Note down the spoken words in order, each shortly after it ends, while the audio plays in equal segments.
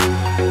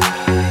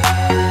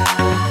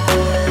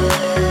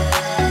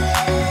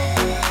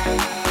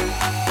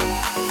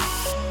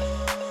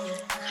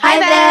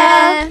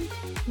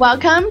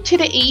Welcome to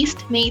the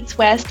East Meets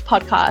West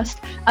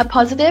podcast, a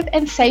positive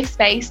and safe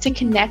space to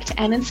connect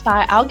and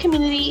inspire our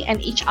community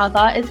and each other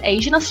as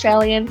Asian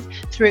Australians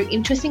through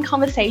interesting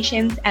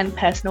conversations and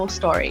personal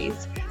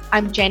stories.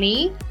 I'm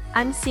Jenny.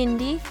 I'm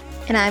Cindy.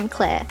 And I'm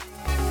Claire.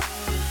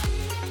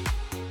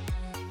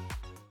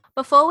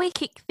 Before we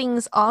kick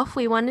things off,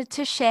 we wanted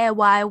to share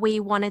why we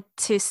wanted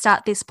to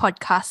start this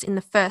podcast in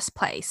the first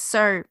place.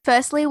 So,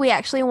 firstly, we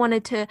actually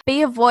wanted to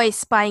be a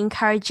voice by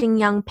encouraging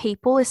young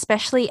people,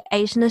 especially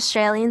Asian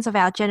Australians of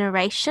our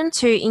generation,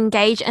 to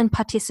engage and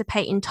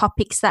participate in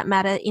topics that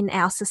matter in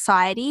our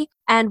society.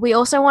 And we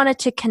also wanted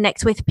to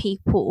connect with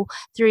people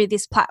through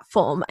this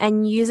platform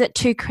and use it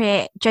to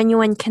create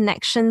genuine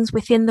connections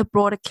within the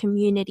broader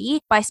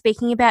community by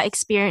speaking about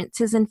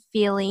experiences and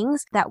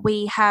feelings that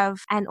we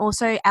have and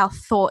also our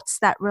thoughts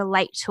that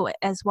relate to it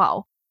as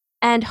well.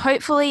 And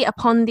hopefully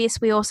upon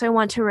this, we also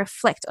want to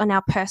reflect on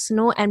our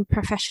personal and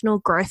professional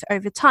growth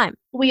over time.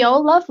 We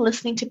all love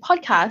listening to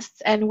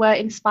podcasts and were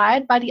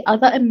inspired by the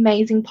other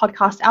amazing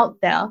podcasts out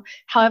there.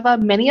 However,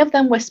 many of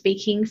them were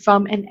speaking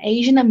from an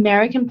Asian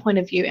American point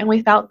of view, and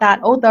we felt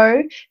that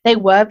although they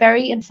were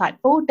very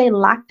insightful, they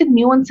lacked the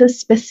nuances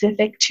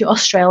specific to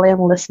Australian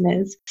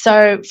listeners.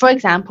 So, for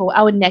example,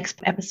 our next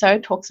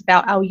episode talks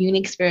about our uni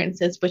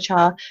experiences, which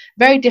are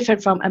very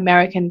different from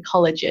American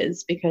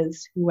colleges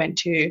because we went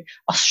to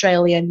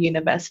Australian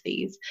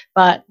universities,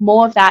 but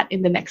more of that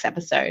in the next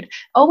episode.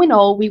 All in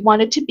all, we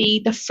wanted to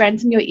be the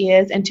friends in your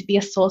ears and to be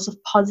a source of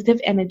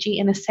positive energy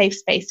and a safe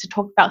space to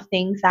talk about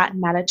things that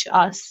matter to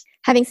us.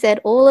 Having said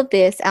all of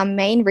this, our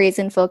main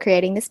reason for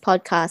creating this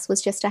podcast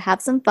was just to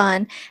have some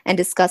fun and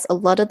discuss a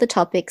lot of the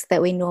topics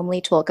that we normally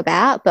talk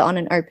about, but on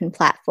an open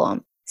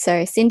platform.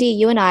 So Cindy,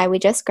 you and I, we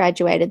just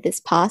graduated this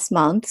past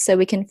month, so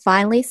we can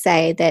finally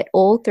say that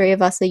all three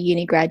of us are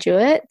uni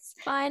graduates.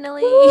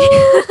 Finally.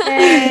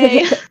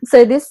 Yay.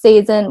 So this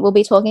season, we'll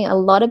be talking a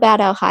lot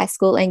about our high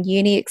school and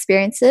uni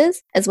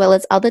experiences, as well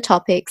as other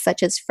topics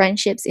such as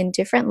friendships in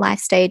different life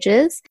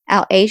stages,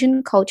 our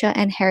Asian culture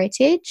and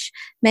heritage,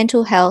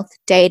 mental health,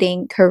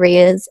 dating,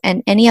 careers,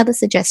 and any other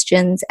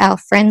suggestions our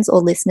friends or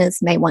listeners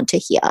may want to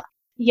hear.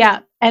 Yeah,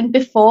 and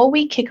before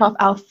we kick off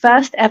our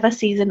first ever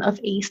season of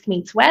East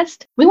Meets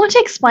West, we want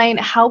to explain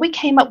how we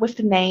came up with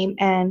the name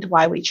and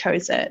why we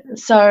chose it.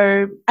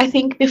 So I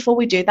think before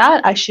we do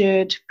that, I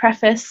should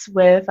preface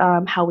with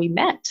how we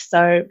met.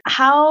 So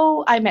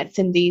how I met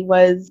Cindy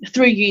was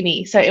through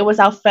uni. So it was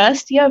our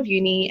first year of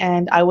uni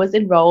and I was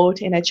enrolled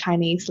in a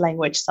Chinese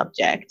language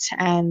subject.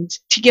 And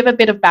to give a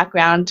bit of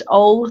background,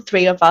 all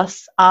three of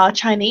us are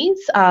Chinese.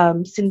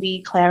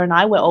 Cindy, Claire and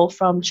I were all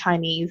from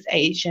Chinese,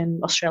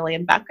 Asian,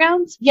 Australian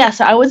backgrounds. Yeah,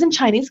 so I was in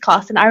Chinese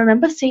class and I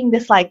remember seeing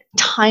this like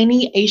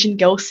tiny Asian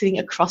girl sitting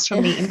across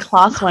from me in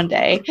class one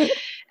day.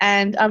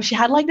 And she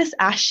had like this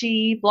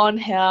ashy blonde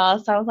hair.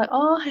 So I was like,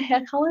 oh, her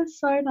hair color is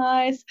so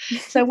nice.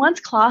 So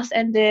once class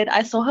ended,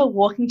 I saw her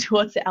walking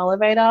towards the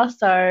elevator.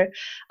 So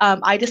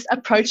I just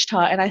approached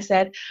her and I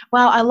said,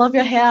 wow, I love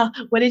your hair.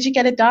 Where did you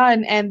get it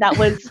done? And that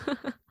was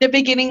the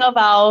beginning of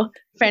our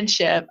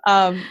friendship.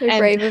 Very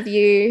brave of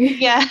you.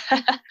 Yeah,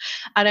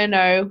 I don't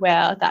know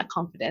where that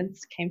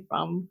confidence came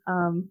from.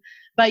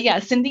 But yeah,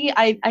 Cindy,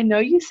 I know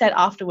you said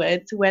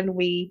afterwards when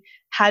we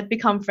had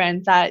become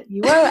friends that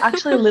you were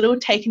actually a little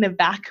taken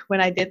aback when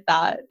I did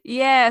that.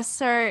 Yeah,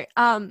 so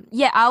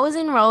I was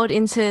enrolled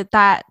into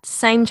that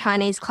same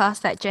Chinese class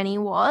that Jenny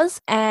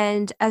was,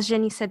 and as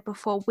Jenny said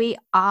before, we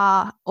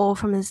are all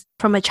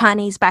from a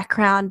Chinese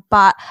background,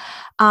 but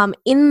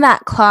in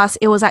that class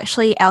it was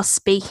actually our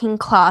speaking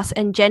class,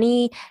 and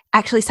Jenny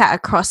actually sat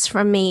across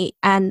from me,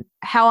 and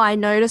how I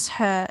noticed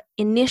her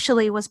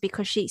initially was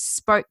because she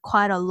spoke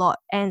quite a lot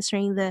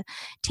answering the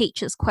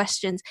teacher's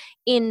questions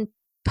in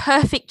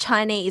perfect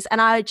Chinese, and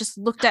I just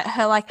looked at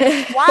her like,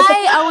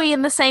 why are we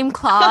in the same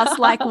class?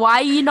 Like, why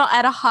are you not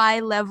at a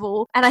high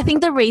level? And I think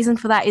the reason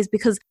for that is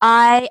because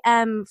I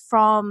am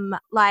from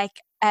like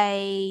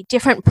a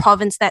different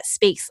province that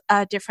speaks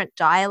a different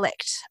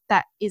dialect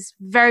that is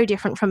very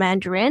different from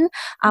Mandarin.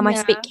 I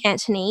speak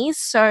Cantonese,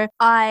 so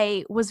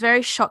I was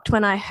very shocked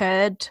when I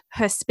heard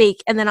her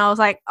speak, and then I was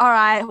like, all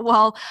right,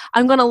 well,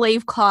 I'm going to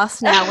leave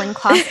class now when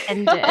class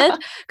ended,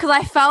 because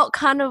I felt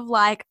kind of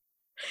like,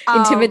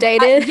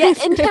 intimidated?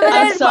 Intimidated.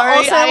 I'm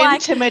sorry, I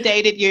like,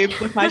 intimidated you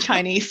with my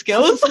Chinese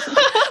skills.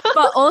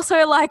 but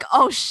also like,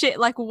 oh shit,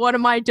 like what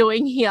am I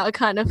doing here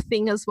kind of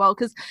thing as well,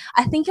 because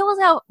I think it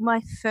was my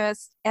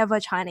first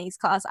ever Chinese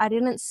class. I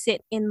didn't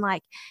sit in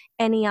like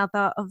any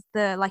other of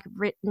the like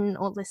written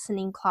or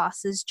listening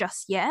classes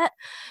just yet.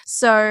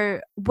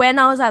 So when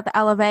I was at the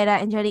elevator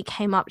and Jenny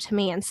came up to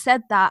me and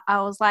said that,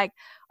 I was like,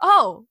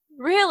 oh,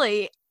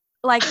 really?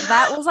 Like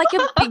that was like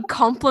a big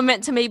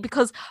compliment to me,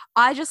 because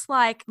I just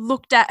like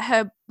looked at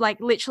her like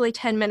literally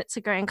 10 minutes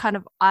ago and kind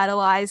of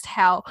idolized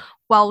how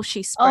well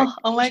she spoke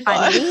Oh my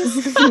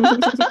Chinese.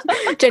 God.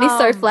 Jenny's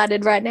so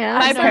flattered right now.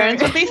 My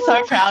parents would be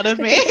so proud of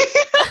me.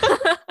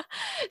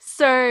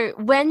 So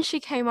when she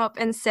came up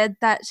and said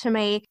that to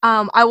me,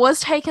 I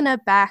was taken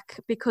aback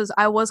because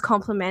I was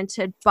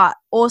complimented, but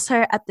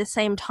also at the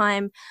same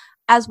time,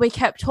 as we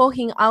kept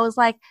talking, I was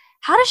like,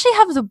 how does she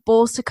have the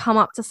balls to come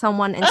up to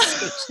someone and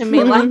speak to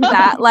me like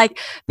that? Like,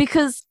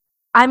 because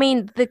I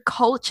mean, the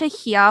culture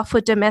here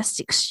for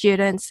domestic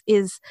students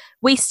is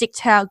we stick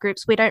to our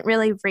groups. We don't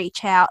really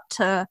reach out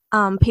to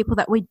people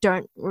that we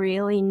don't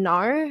really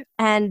know.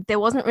 And there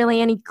wasn't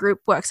really any group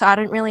work, so I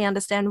don't really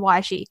understand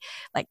why she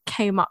like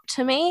came up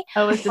to me.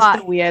 I was just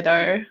a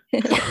weirdo.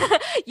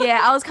 Yeah,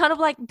 I was kind of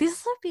like, this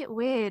is a bit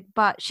weird,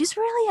 but she's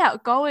really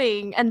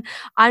outgoing, and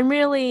I'm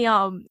really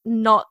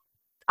not.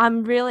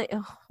 I'm really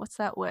what's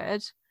that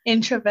word?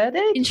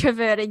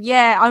 Introverted.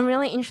 Yeah, I'm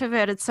really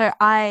introverted. So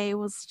I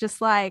was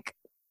just like,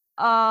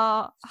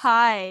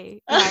 hi,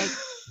 like,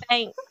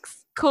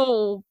 thanks,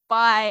 cool,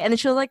 bye. And then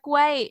she was like,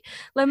 wait,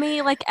 let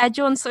me like add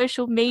you on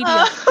social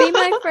media. Be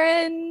my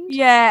friend.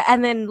 Yeah,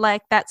 and then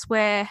like that's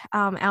where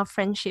our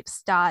friendship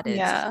started.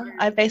 Yeah,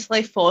 I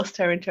basically forced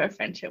her into a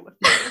friendship with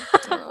me.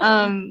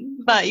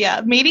 But yeah,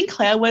 meeting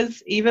Claire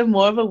was even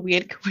more of a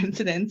weird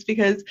coincidence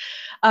because,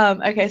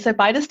 okay, so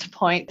by this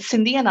point,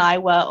 Cindy and I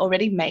were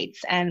already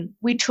mates and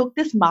we took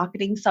this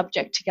marketing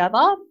subject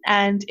together.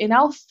 And in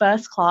our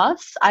first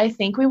class, I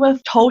think we were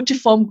told to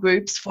form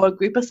groups for a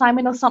group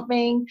assignment or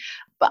something.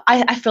 But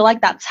I feel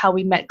like that's how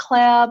we met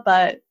Claire.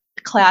 But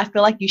Claire, I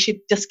feel like you should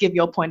just give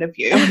your point of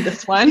view on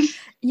this one.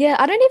 Yeah,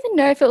 I don't even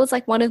know if it was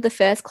like one of the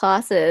first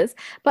classes,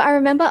 but I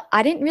remember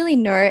I didn't really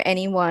know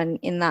anyone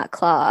in that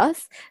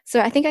class. So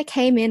I think I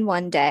came in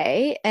one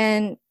day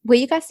and were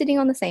you guys sitting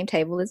on the same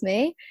table as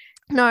me?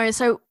 No,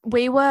 so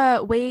we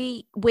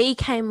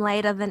came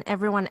later than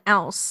everyone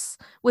else.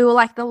 We were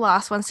like the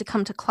last ones to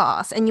come to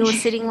class, and you were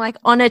sitting like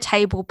on a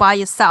table by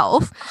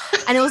yourself,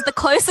 and it was the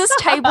closest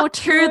table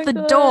to the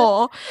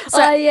door.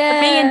 So me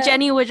and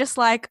Jenny were just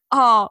like,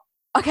 oh,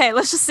 okay,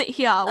 let's just sit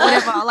here,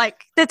 whatever.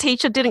 Like the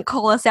teacher didn't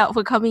call us out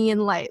for coming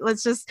in late.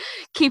 Let's just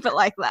keep it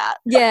like that.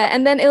 Yeah,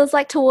 and then it was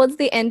like towards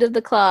the end of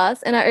the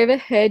class and I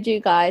overheard you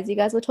guys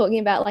were talking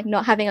about like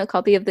not having a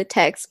copy of the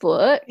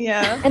textbook.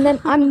 Yeah. And then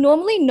I'm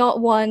normally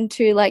not one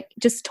to like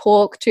just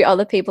talk to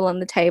other people on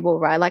the table,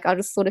 right? Like I'll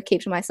just sort of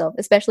keep to myself,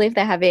 especially if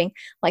they're having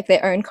like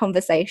their own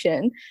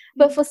conversation.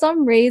 But for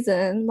some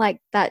reason, like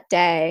that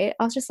day,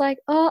 I was just like,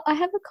 oh, I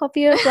have a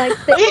copy of like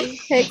the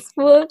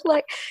textbook.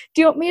 Like,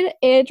 do you want me to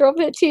airdrop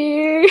it to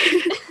you?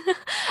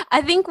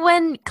 I think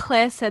when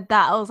Claire said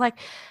that, I was like,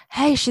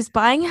 hey, she's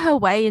buying her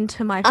way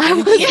into my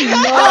friendship.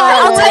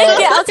 I'll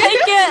take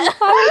it.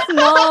 I was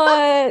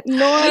not.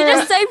 No. You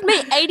just saved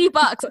me $80.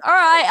 All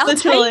right, I'll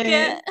take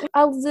it.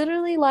 I was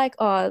literally like,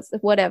 oh,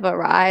 whatever,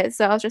 right?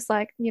 So I was just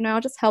like, I'll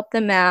just help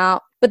them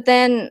out. But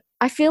then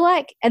I feel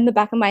like in the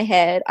back of my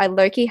head, I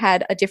low-key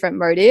had a different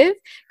motive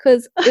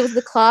because it was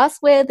the class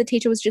where the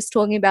teacher was just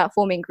talking about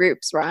forming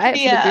groups, right?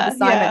 For the group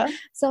assignment. Yeah.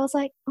 So I was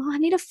like, oh, I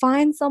need to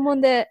find someone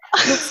that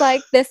looks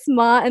like they're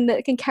smart and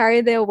that can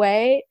carry their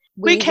weight.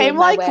 We came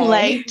like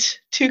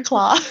late to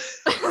class.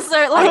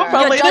 So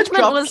like your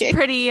judgment was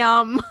pretty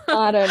I don't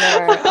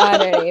know. I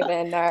don't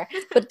even know.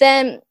 But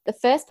then the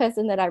first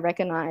person that I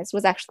recognized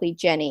was actually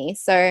Jenny.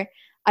 So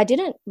I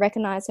didn't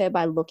recognize her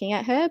by looking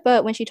at her,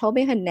 but when she told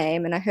me her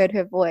name and I heard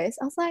her voice,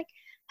 I was like,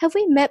 have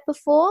we met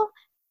before?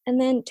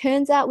 And then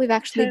turns out we've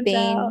actually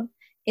been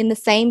in the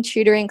same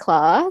tutoring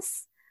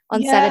class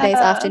on Saturdays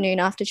afternoon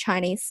after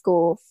Chinese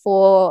school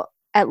for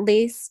at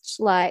least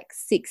like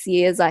 6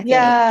 years, I think.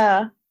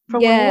 Yeah.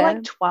 From when we were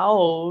like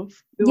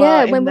 12. We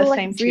were when we were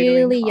like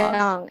really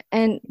young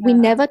and we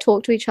never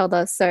talked to each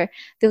other. So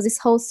there was this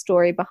whole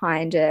story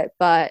behind it,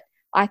 but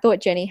I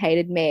thought Jenny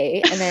hated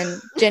me and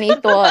then Jenny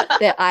thought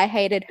that I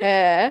hated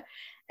her.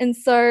 And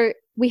so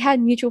we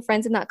had mutual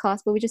friends in that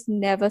class, but we just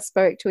never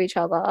spoke to each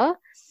other.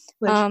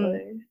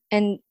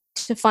 And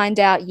to find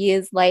out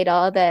years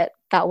later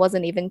that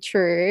wasn't even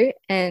true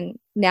and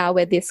now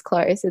we're this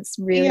close, it's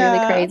really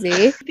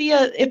crazy.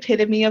 The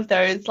epitome of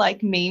those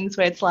like memes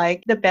where it's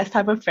like the best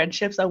type of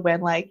friendships are when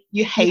like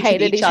you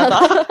hated each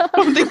other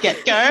from the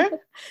get-go.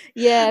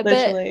 Yeah,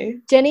 literally.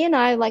 But Jenny and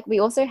I, like, we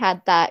also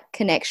had that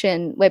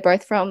connection. We're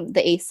both from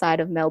the east side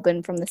of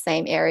Melbourne, from the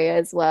same area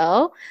as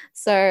well.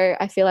 So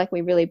I feel like we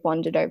really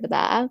bonded over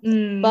that.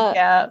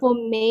 But for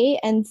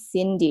me and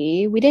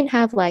Cindy, we didn't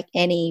have like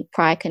any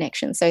prior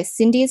connection. So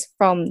Cindy's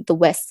from the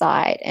west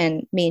side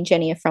and me and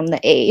Jenny are from the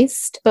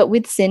east. But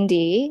with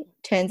Cindy,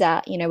 turns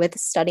out, we're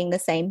studying the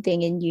same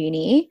thing in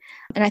uni.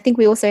 And I think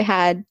we also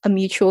had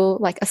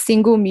a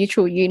single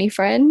mutual uni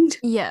friend.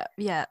 Yeah.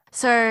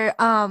 So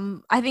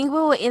I think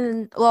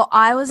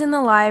I was in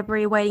the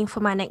library waiting for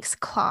my next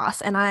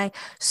class and I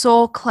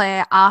saw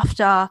Claire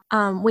after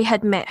we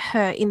had met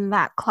her in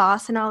that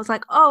class and I was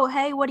like, oh,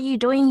 hey, what are you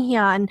doing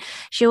here? And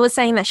she was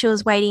saying that she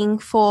was waiting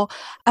for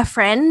a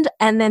friend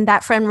and then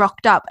that friend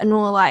rocked up and we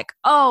were like,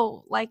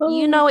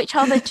 you know each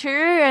other too?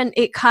 And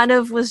it kind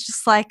of was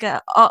just like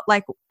a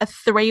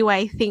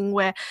three-way thing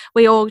where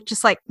we all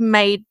just like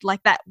made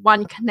like that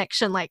one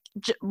connection like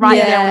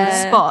right there on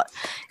the spot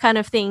kind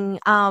of thing.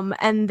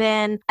 And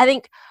then I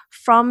think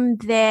from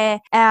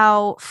there,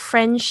 our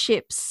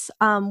friendships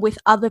with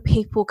other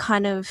people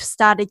kind of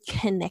started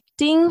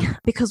connecting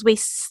because we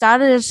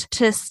started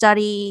to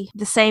study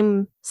the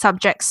same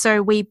subjects.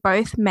 So we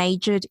both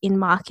majored in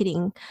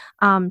marketing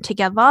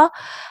together.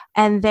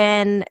 And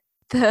then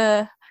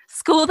the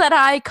school that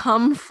I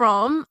come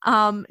from,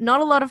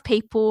 not a lot of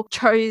people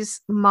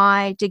chose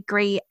my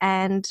degree,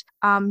 and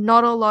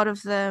not a lot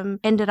of them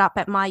ended up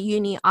at my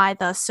uni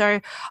either.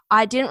 So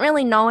I didn't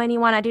really know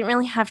anyone. I didn't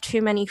really have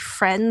too many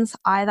friends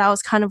either. I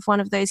was kind of one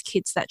of those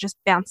kids that just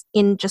bounced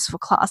in just for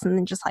class and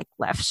then just like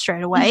left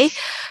straight away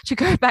to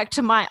go back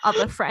to my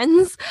other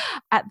friends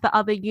at the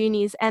other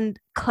unis. And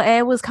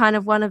Claire was kind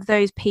of one of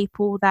those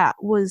people that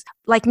was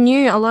like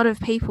knew a lot of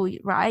people,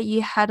 right?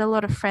 You had a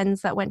lot of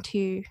friends that went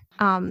to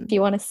if you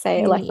want to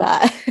say uni. it like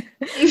that.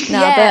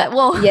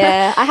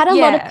 I had a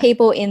lot of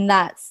people in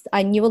that.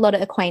 I knew a lot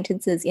of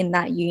acquaintances in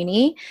that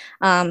uni.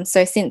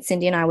 So since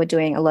Cindy and I were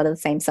doing a lot of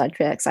the same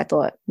subjects, I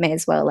thought may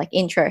as well like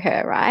intro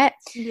her, right?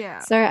 Yeah.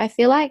 So I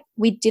feel like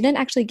we didn't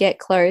actually get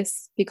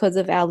close because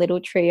of our little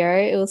trio.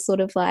 It was sort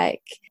of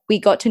like we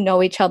got to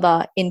know each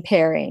other in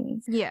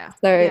pairings. Yeah.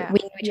 So we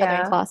knew each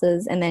other in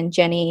classes, and then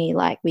Jenny,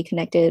 like we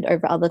connected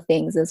over other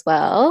things as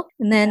well.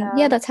 And then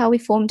that's how we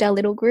formed our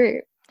little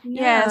group.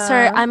 Yeah, so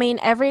I mean,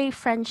 every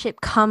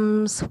friendship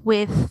comes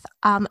with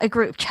a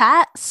group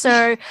chat.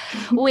 So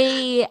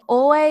we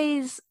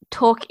always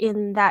talk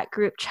in that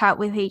group chat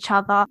with each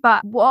other.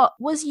 But what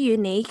was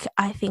unique,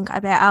 I think,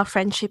 about our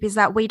friendship is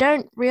that we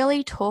don't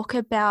really talk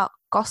about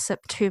gossip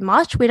too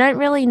much. We don't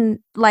really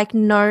like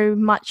know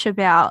much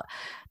about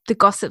the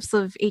gossips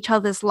of each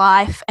other's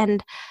life,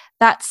 and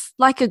that's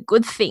like a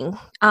good thing.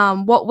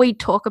 What we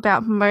talk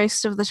about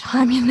most of the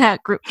time in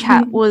that group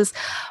chat was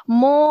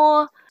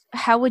more,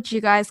 how would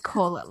you guys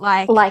call it?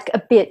 Like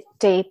a bit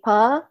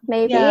deeper,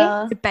 maybe?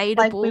 Yeah.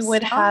 Debatable like we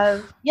would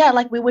stuff.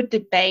 we would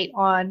debate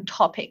on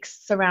topics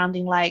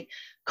surrounding like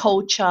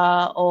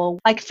culture or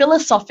like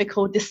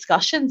philosophical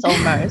discussions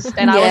almost.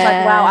 And I was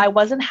like, wow, I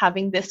wasn't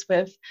having this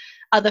with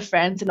other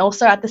friends. And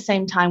also at the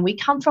same time, we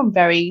come from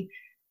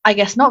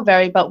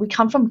but we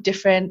come from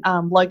different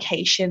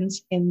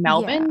locations in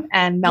Melbourne,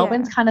 and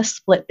Melbourne's kind of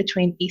split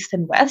between east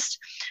and west,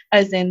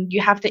 as in you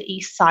have the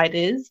east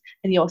siders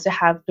and you also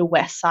have the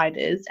west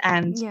siders.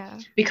 And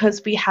because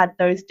we had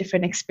those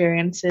different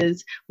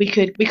experiences, we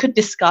could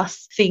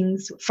discuss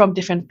things from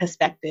different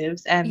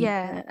perspectives, and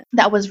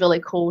that was really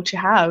cool to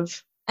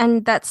have.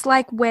 And that's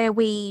like where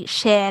we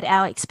shared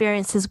our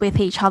experiences with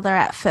each other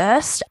at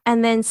first,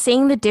 and then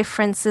seeing the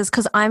differences,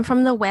 because I'm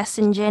from the west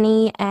and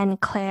Jenny and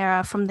Claire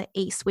are from the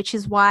east, which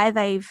is why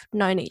they've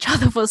known each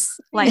other for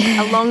like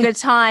a longer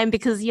time,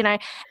 because, you know,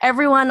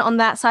 everyone on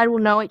that side will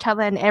know each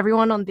other and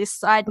everyone on this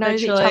side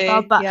knows each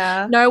other,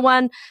 but no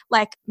one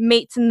like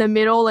meets in the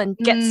middle and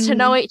gets to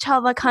know each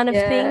other kind of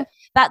thing.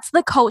 That's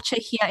the culture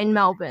here in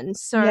Melbourne.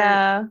 So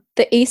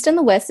the east and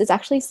the west is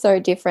actually so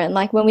different.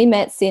 Like when we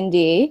met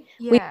Cindy,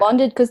 we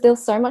bonded because there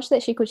was so much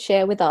that she could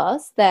share with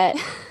us that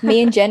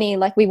me and Jenny,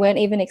 like we weren't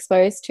even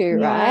exposed to,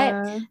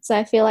 right? So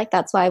I feel like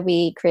that's why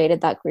we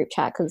created that group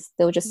chat, because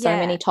there were just so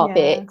many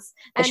topics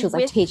that she was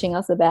like teaching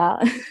us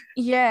about.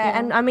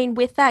 And I mean,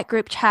 with that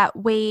group chat,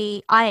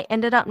 I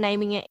ended up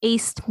naming it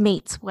East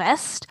Meets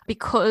West,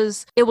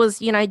 because it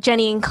was, you know,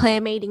 Jenny and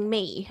Claire meeting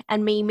me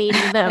and me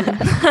meeting them.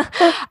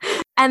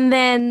 And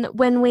then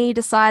when we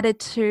decided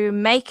to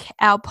make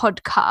our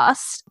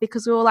podcast,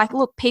 because we were like,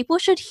 look, people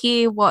should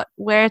hear what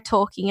we're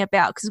talking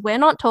about, because we're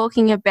not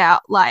talking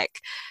about like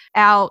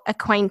our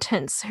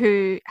acquaintance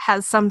who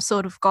has some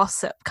sort of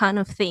gossip kind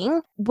of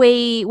thing.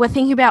 We were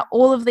thinking about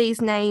all of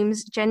these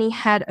names. Jenny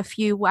had a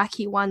few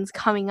wacky ones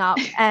coming up,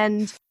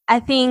 and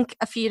I think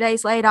a few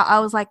days later I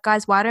was like,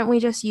 guys, why don't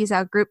we just use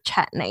our group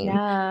chat name? It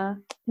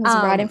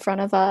was right in front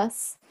of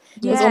us.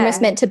 It was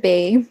almost meant to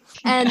be.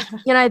 And,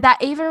 you know, that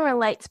even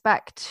relates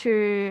back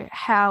to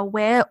how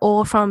we're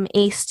all from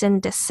Eastern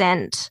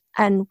descent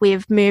and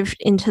we've moved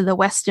into the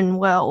Western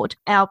world.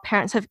 Our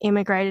parents have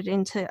immigrated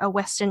into a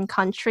Western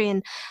country,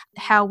 and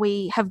how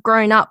we have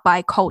grown up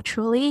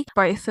biculturally,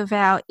 both of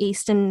our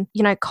Eastern,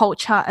 you know,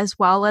 culture as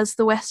well as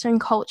the Western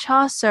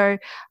culture. So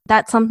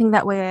that's something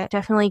that we're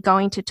definitely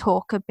going to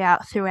talk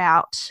about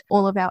throughout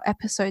all of our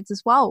episodes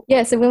as well.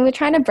 Yeah, so when we're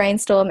trying to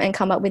brainstorm and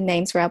come up with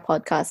names for our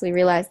podcast, we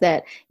realized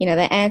that, you know,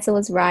 the answer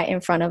was right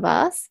in front of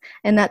us,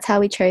 and that's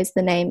how we chose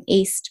the name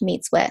East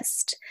Meets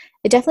West.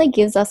 It definitely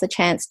gives us a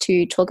chance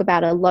to talk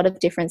about a lot of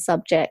different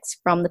subjects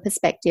from the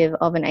perspective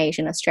of an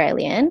Asian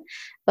Australian,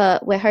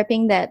 but we're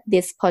hoping that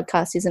this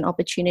podcast is an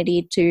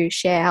opportunity to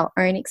share our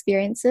own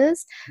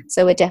experiences,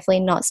 so we're definitely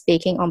not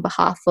speaking on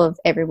behalf of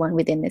everyone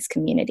within this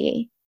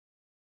community.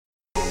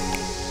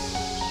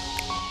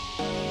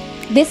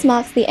 This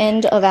marks the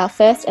end of our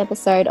first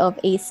episode of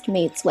East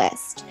Meets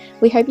West.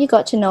 We hope you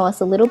got to know us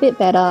a little bit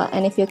better,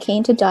 and if you're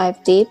keen to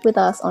dive deep with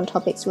us on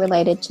topics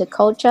related to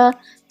culture,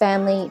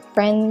 family,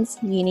 friends,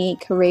 uni,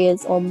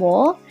 careers, or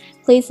more,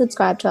 please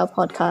subscribe to our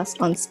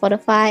podcast on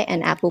Spotify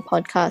and Apple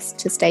Podcasts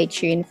to stay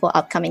tuned for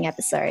upcoming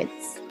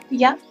episodes.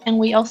 Yep, and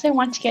we also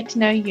want to get to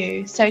know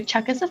you. So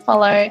chuck us a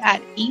follow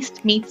at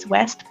East Meets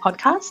West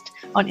Podcast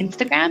on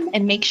Instagram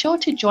and make sure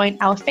to join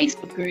our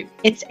Facebook group.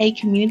 It's a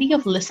community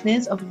of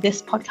listeners of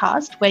this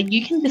podcast where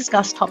you can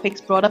discuss topics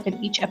brought up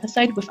in each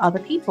episode with other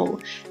people.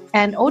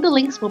 And all the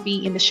links will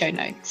be in the show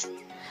notes.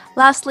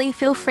 Lastly,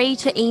 feel free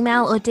to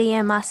email or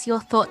DM us your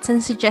thoughts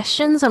and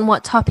suggestions on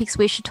what topics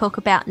we should talk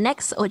about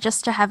next, or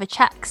just to have a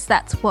chat, 'cause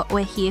that's what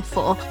we're here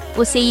for.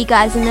 We'll see you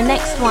guys in the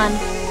next one.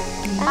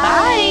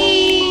 Bye.